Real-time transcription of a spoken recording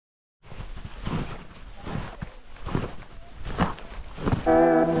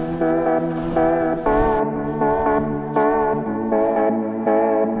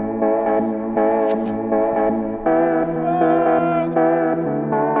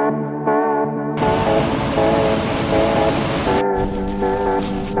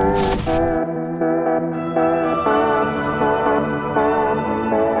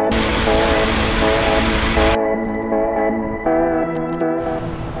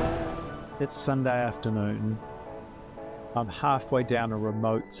It's Sunday afternoon. I'm halfway down a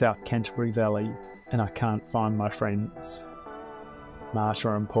remote South Canterbury valley and I can't find my friends,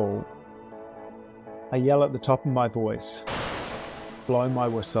 Marta and Paul. I yell at the top of my voice, blow my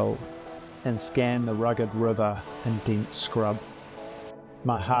whistle, and scan the rugged river and dense scrub.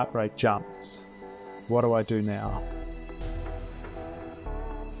 My heart rate jumps. What do I do now?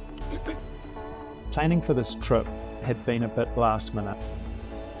 Planning for this trip had been a bit last minute.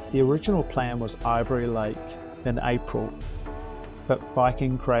 The original plan was Ivory Lake in April, but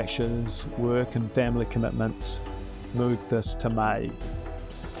biking crashes, work and family commitments moved this to May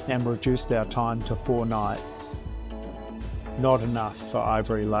and reduced our time to 4 nights. Not enough for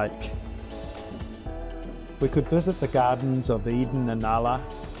Ivory Lake. We could visit the gardens of Eden and Ala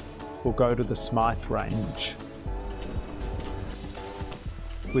or go to the Arrowsmith Range.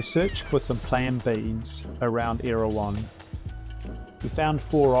 We searched for some plan Bs around Erewhon. We found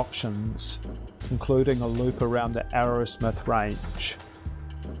 4 options, including a loop around the Arrowsmith Range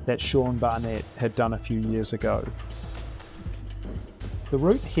that Sean Barnett had done a few years ago. The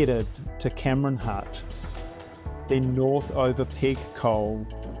route headed to Cameron Hut, then north over Peg Cole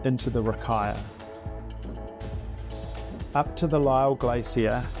into the Rakaia, up to the Lyell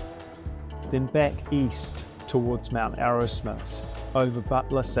Glacier, then back east towards Mount Arrowsmith, over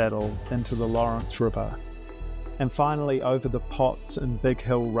Butler Saddle into the Lawrence River, and finally over the Potts and Big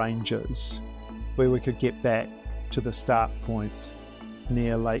Hill ranges, where we could get back to the start point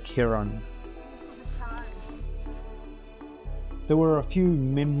near Lake Huron. There were a few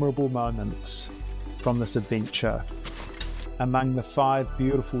memorable moments from this adventure among the 5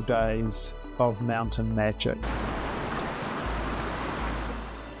 beautiful days of mountain magic.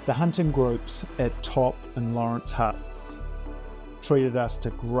 The hunting groups at Top and Lawrence Huts treated us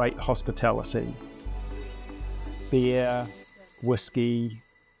to great hospitality. Beer, whiskey,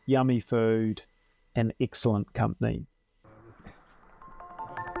 yummy food, and excellent company.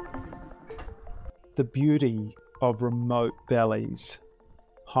 The beauty of remote valleys,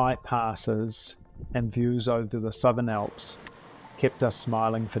 high passes, and views over the Southern Alps kept us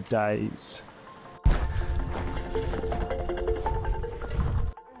smiling for days.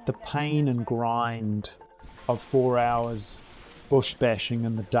 The pain and grind of 4 hours bush bashing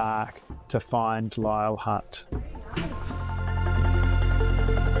in the dark to find Lyell Hut.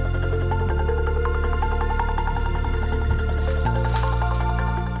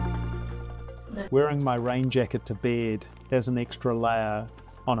 Wearing my rain jacket to bed as an extra layer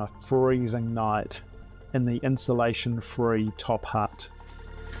on a freezing night in the insulation-free Top Hut.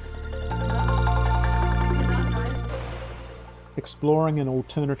 Exploring an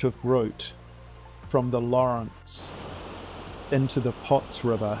alternative route from the Lawrence into the Potts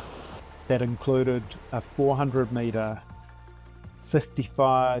River that included a 400 metre,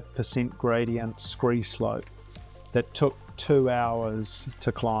 55% gradient scree slope that took 2 hours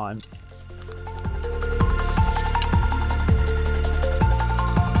to climb.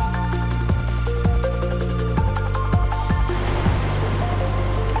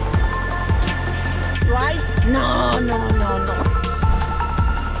 Right? No.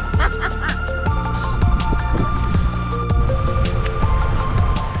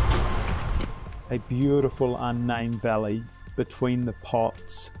 A beautiful unnamed valley between the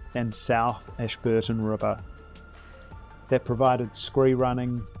Potts and South Ashburton River that provided scree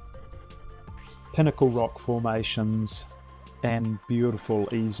running, pinnacle rock formations, and beautiful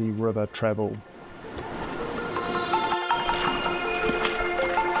easy river travel.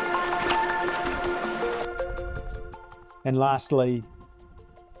 And lastly,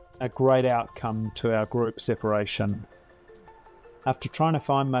 a great outcome to our group separation. After trying to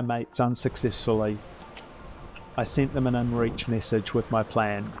find my mates unsuccessfully, I sent them an inReach message with my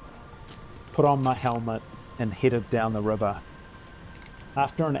plan, put on my helmet and headed down the river.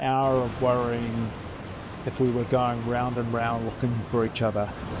 After an hour of worrying if we were going round and round looking for each other,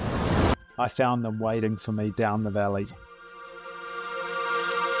 I found them waiting for me down the valley.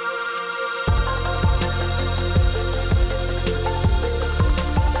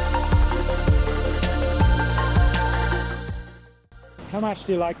 How much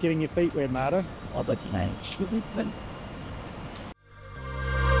do you like getting your feet wet, Marta? Oh, but man,